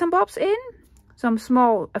bits and bobs in. Some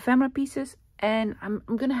small ephemera pieces. And I'm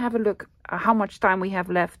going to have a look at how much time we have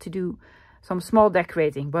left to do some small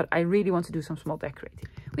decorating. But I really want to do some small decorating.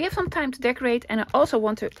 We have some time to decorate, and I also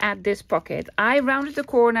want to add this pocket. I rounded the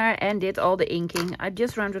corner and did all the inking. I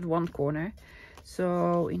just rounded one corner.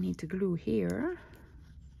 So we need to glue here.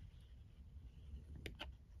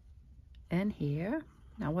 And here.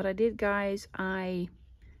 Now what I did, guys, I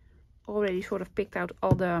already sort of picked out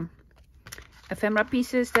all the ephemera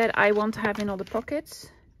pieces that I want to have in all the pockets.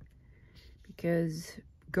 Because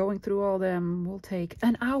going through all them will take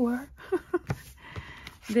an hour.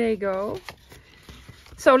 There you go.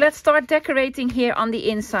 So let's start decorating here on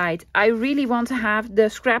the inside. I really want to have the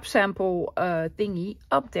scrap sample thingy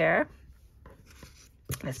up there.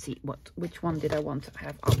 Let's see, which one did I want to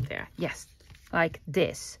have up there? Yes, like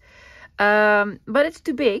this. But it's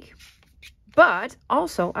too big. But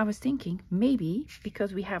also I was thinking maybe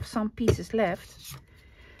because we have some pieces left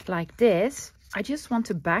like this, I just want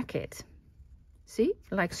to back it. See,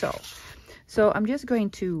 like so. So I'm just going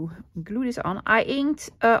to glue this on. I inked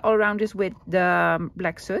all around this with the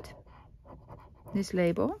black soot, this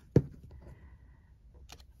label.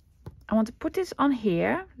 I want to put this on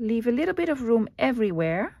here, leave a little bit of room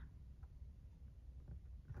everywhere.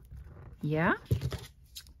 Yeah.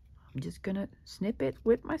 I'm just gonna snip it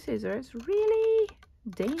with my scissors. Really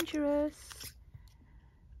dangerous.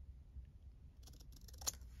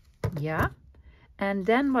 Yeah. And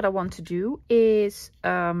then what I want to do is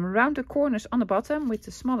round the corners on the bottom with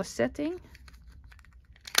the smallest setting.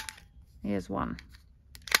 Here's one.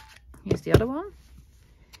 Here's the other one.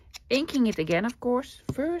 Inking it again, of course.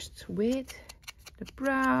 First with the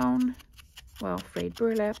brown, well, frayed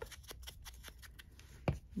burlap.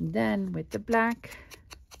 Then with the black.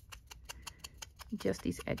 Just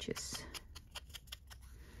these edges.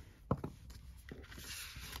 What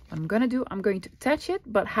I'm gonna do, I'm going to attach it,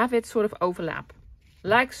 but have it sort of overlap.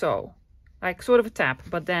 Like so. Like sort of a tap,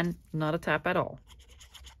 but then not a tap at all.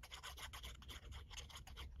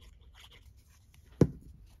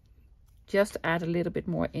 Just to add a little bit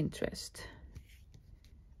more interest.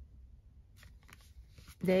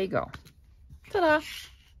 There you go. Ta-da!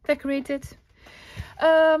 Decorated.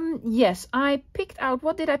 Yes, I picked out,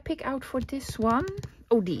 what did I pick out for this one?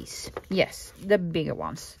 Oh, these. Yes, the bigger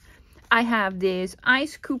ones. I have this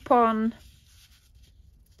ice coupon.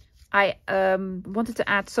 I wanted to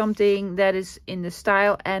add something that is in the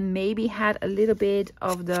style and maybe had a little bit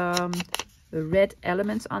of the red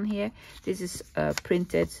elements on here. This is a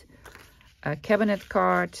printed cabinet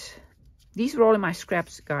card. These were all in my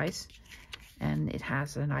scraps, guys. And it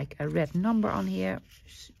has like a red number on here.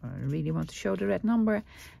 I really want to show the red number.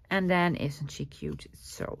 And then, isn't she cute?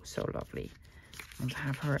 It's so, so lovely. I want to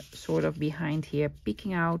have her sort of behind here,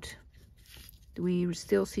 peeking out. Do we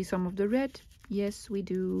still see some of the red? Yes, we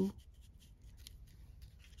do.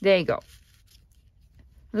 There you go.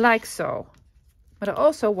 Like so. But I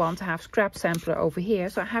also want to have scrap sampler over here.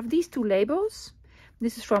 So I have these two labels.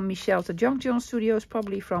 This is from Michelle's at Junk Journal Studios,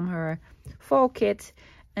 probably from her fall kit.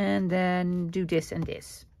 And then do this and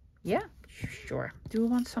this. Yeah, sure. Do we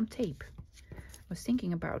want some tape? I was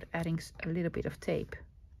thinking about adding a little bit of tape.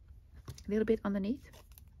 A little bit underneath.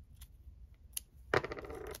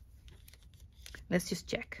 Let's just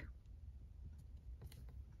check.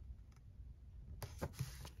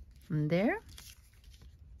 And there.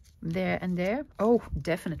 There and there. Oh,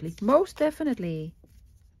 definitely. Most definitely.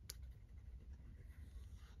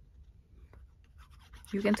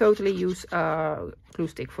 You can totally use glue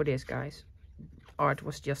stick for this, guys. Art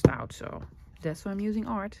was just out, so that's why I'm using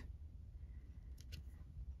art.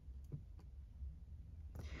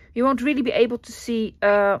 You won't really be able to see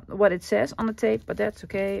what it says on the tape, but that's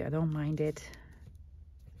okay. I don't mind it.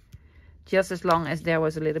 Just as long as there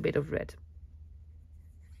was a little bit of red.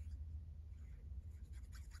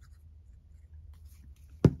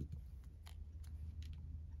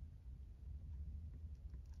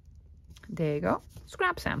 There you go.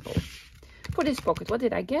 Scrap sample. For this pocket, what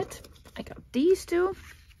did I get? I got these two.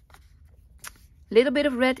 Little bit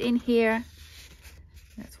of red in here.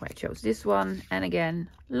 That's why I chose this one. And again,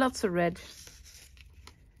 lots of red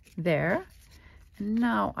there. And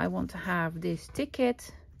now I want to have this ticket,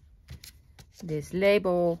 this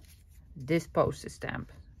label, this postage stamp.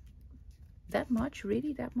 That much?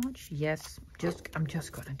 Really? That much? Yes. I'm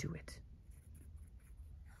just gonna do it.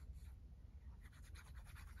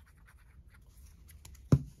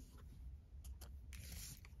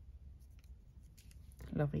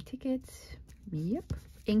 Lovely ticket. Yep.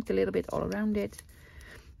 Inked a little bit all around it.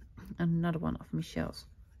 Another one of Michelle's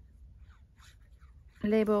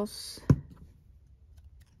labels.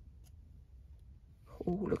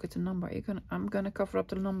 Oh, look at the number. I'm gonna cover up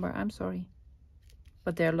the number. I'm sorry.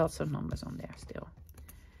 But there are lots of numbers on there still.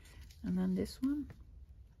 And then this one.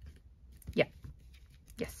 Yeah.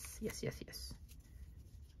 Yes, yes, yes, yes.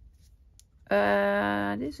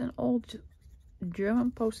 This is an old German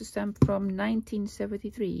postage stamp from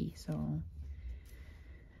 1973. So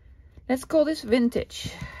let's call this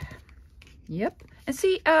vintage. Yep. And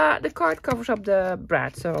see, the card covers up the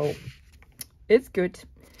brad, so it's good.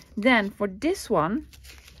 Then for this one,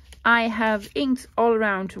 I have inked all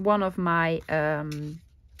around one of my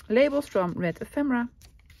labels from Red Ephemera.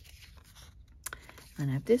 And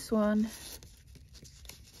I have this one.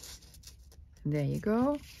 There you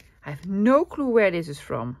go. I have no clue where this is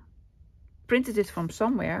from. Printed it from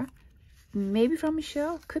somewhere. Maybe from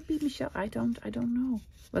Michelle. Could be Michelle. I don't know.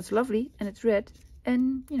 But it's lovely and it's red.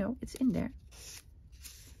 And, you know, it's in there.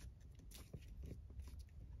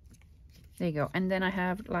 There you go. And then I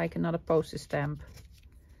have like another postage stamp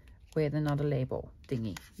with another label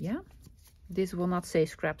thingy. Yeah. This will not say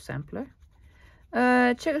scrap sampler.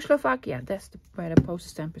 Czechoslovakia. That's where the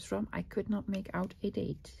postage stamp is from. I could not make out a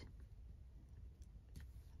date.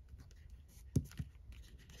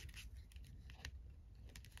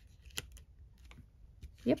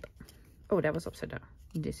 Yep. Oh, that was upside down.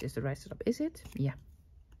 This is the right side up, is it? Yeah.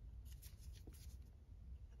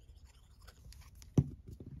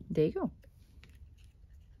 There you go.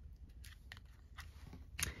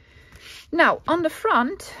 Now, on the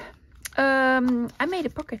front, I made a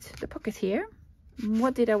pocket. The pocket here.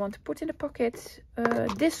 What did I want to put in the pocket?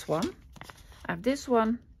 This one. I have this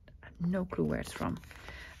one. I have no clue where it's from.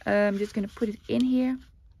 I'm just going to put it in here.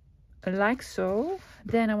 Like so.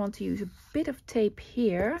 Then I want to use a bit of tape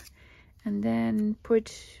here. And then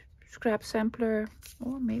put scrap sampler.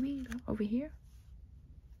 Or maybe over here.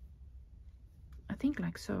 I think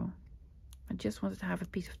like so. I just wanted to have a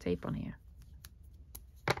piece of tape on here.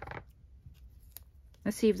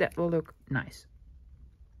 Let's see if that will look nice.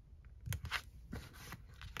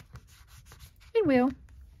 It will.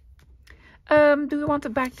 Do we want to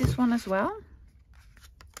back this one as well?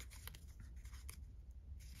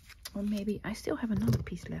 Or maybe I still have another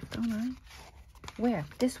piece left, don't I? Where?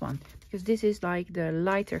 This one. Because this is like the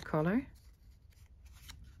lighter color.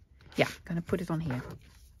 Yeah, gonna put it on here.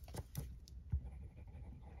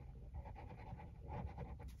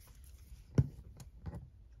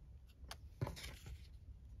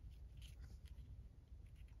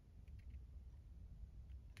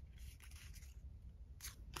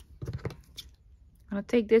 I'm gonna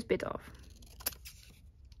take this bit off.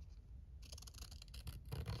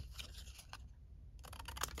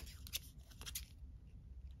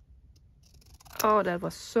 Oh, that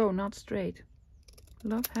was so not straight.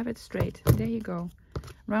 Love, have it straight. There you go.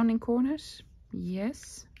 Rounding corners.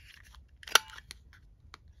 Yes.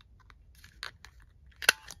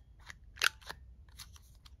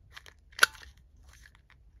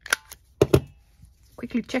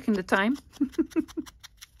 Quickly checking the time.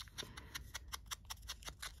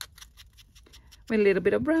 With a little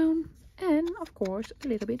bit of brown and of course a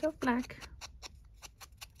little bit of black.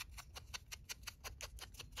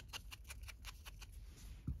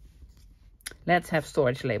 Let's have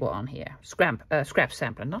storage label on here. Scrap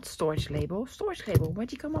sampler, not storage label. Storage label,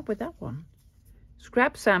 where'd you come up with that one?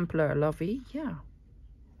 Scrap sampler, lovey, yeah.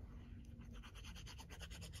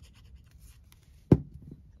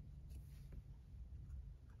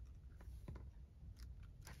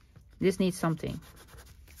 This needs something.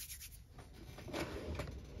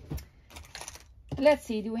 Let's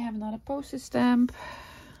see, do we have another postage stamp?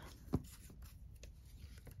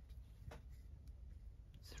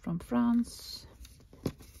 It's from France.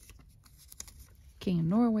 King of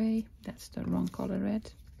Norway. That's the wrong color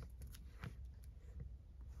red.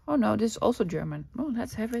 Oh no, this is also German. Oh,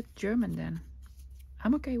 let's have it German then.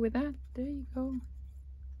 I'm okay with that. There you go.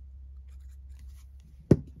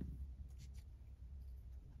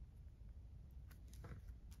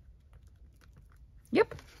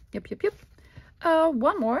 Yep.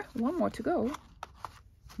 One more to go.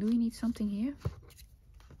 Do we need something here?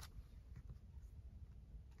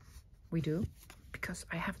 We do, because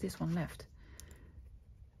I have this one left.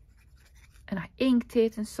 And I inked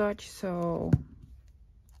it and such, so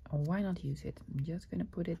why not use it? I'm just gonna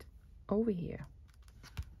put it over here.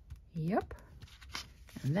 Yep.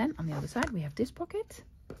 And then on the other side we have this pocket.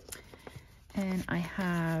 And I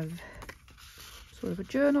have sort of a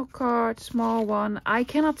journal card, small one. I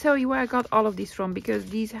cannot tell you where I got all of these from because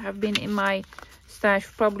these have been in my stash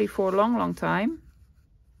probably for a long time.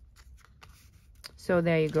 So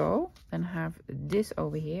there you go. Then I have this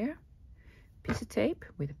over here. Piece of tape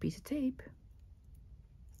with a piece of tape.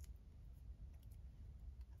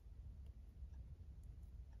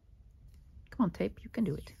 Come on, tape, you can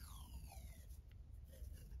do it.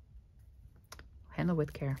 Handle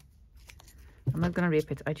with care. I'm not gonna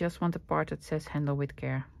rip it. I just want the part that says handle with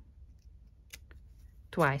care.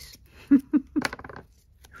 Twice.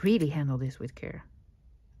 Really handle this with care.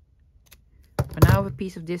 But now I have a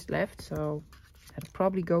piece of this left, so that'll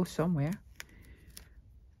probably go somewhere.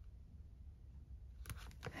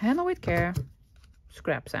 Handle with care.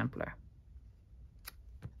 Scrap sampler.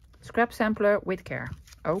 Scrap sampler with care.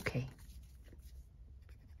 Okay.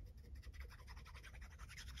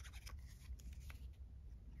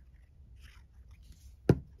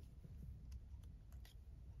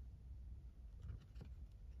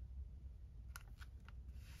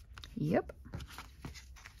 Yep.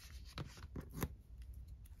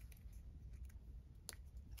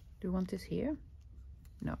 Do you want this here?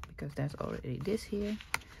 No, because there's already this here.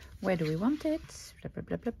 Where do we want it? Blah, blah,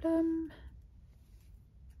 blah, blah, blah.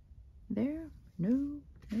 There? No,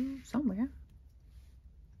 somewhere.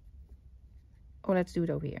 Oh, let's do it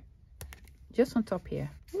over here. Just on top here.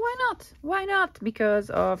 Why not? Why not? Because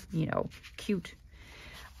of, you know, cute.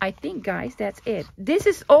 I think, guys, that's it. This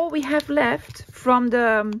is all we have left from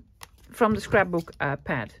the scrapbook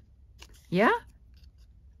pad. Yeah?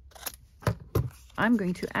 I'm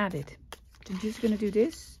going to add it. I'm just going to do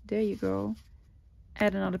this. There you go.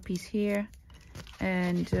 Add another piece here.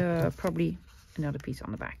 And probably another piece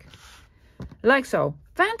on the back. Like so.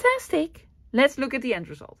 Fantastic. Let's look at the end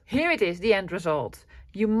result. Here it is, the end result.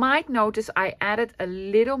 You might notice I added a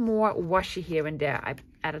little more washi here and there. I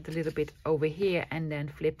added a little bit over here and then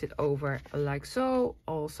flipped it over like so.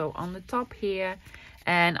 Also on the top here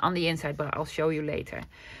and on the inside, but I'll show you later.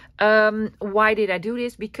 Why did I do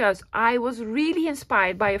this? Because I was really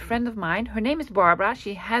inspired by a friend of mine. Her name is Barbara.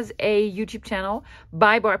 She has a YouTube channel,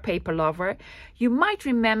 Buy Bar Paper Lover. You might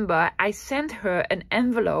remember I sent her an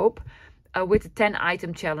envelope with the 10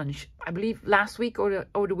 item challenge, I believe last week or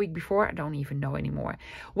the week before. I don't even know anymore.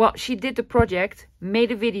 Well, she did the project,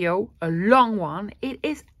 made a video, a long one. It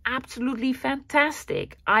is absolutely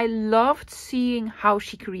fantastic. I loved seeing how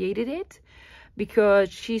she created it.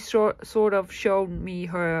 because she sort of showed me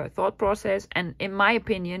her thought process, and in my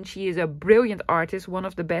opinion she is a brilliant artist, one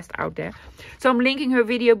of the best out there. So I'm linking her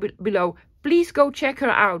video below. Please go check her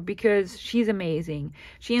out because she's amazing.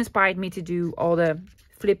 She inspired me to do all the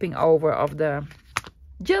flipping over of the,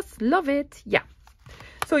 just love it. Yeah,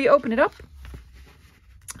 so you open it up.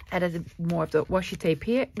 Added more of the washi tape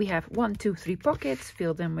here. We have 1, 2, 3 pockets.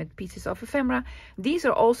 Fill them with pieces of ephemera. These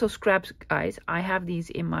are also scraps, guys. I have these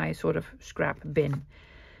in my sort of scrap bin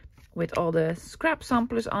with all the scrap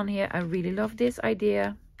samplers on here. I really love this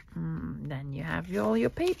idea. Then you have all your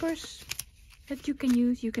papers that you can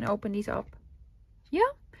use. You can open these up.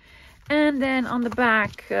 Yeah. And then on the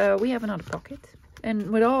back, we have another pocket.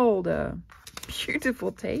 And with all the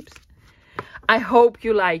beautiful tapes. I hope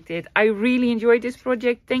you liked it. I really enjoyed this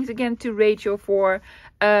project. Thanks again to Rachel for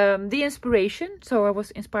the inspiration. So I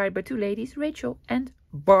was inspired by 2 ladies, Rachel and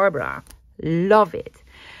Barbara. Love it.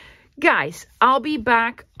 Guys, I'll be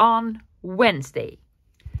back on Wednesday.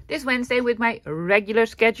 This Wednesday with my regular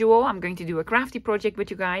schedule. I'm going to do a crafty project with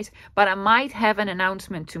you guys. But I might have an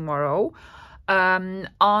announcement tomorrow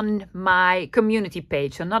on my community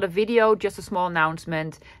page. So not a video, just a small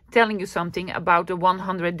announcement telling you something about the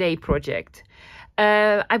 100-day project.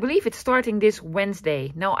 I believe it's starting this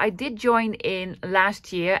Wednesday. Now, I did join in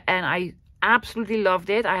last year and I absolutely loved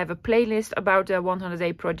it. I have a playlist about the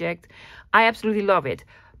 100-day project. I absolutely love it.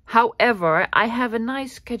 However, I have a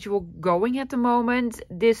nice schedule going at the moment.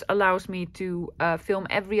 This allows me to film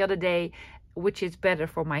every other day, which is better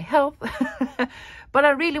for my health. But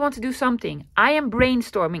I really want to do something. I am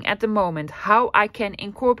brainstorming at the moment how I can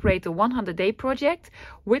incorporate the 100-day project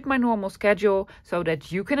with my normal schedule so that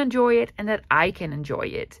you can enjoy it and that I can enjoy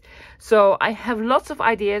it. So I have lots of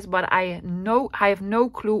ideas, but I have no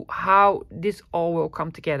clue how this all will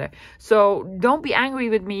come together. So don't be angry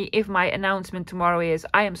with me if my announcement tomorrow is,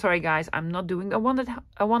 I am sorry guys, I'm not doing a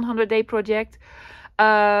 100-day project.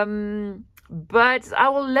 But I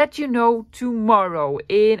will let you know tomorrow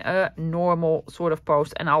in a normal sort of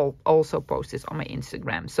post. And I'll also post this on my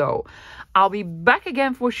Instagram. So I'll be back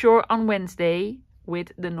again for sure on Wednesday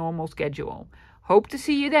with the normal schedule. Hope to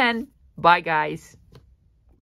see you then. Bye, guys.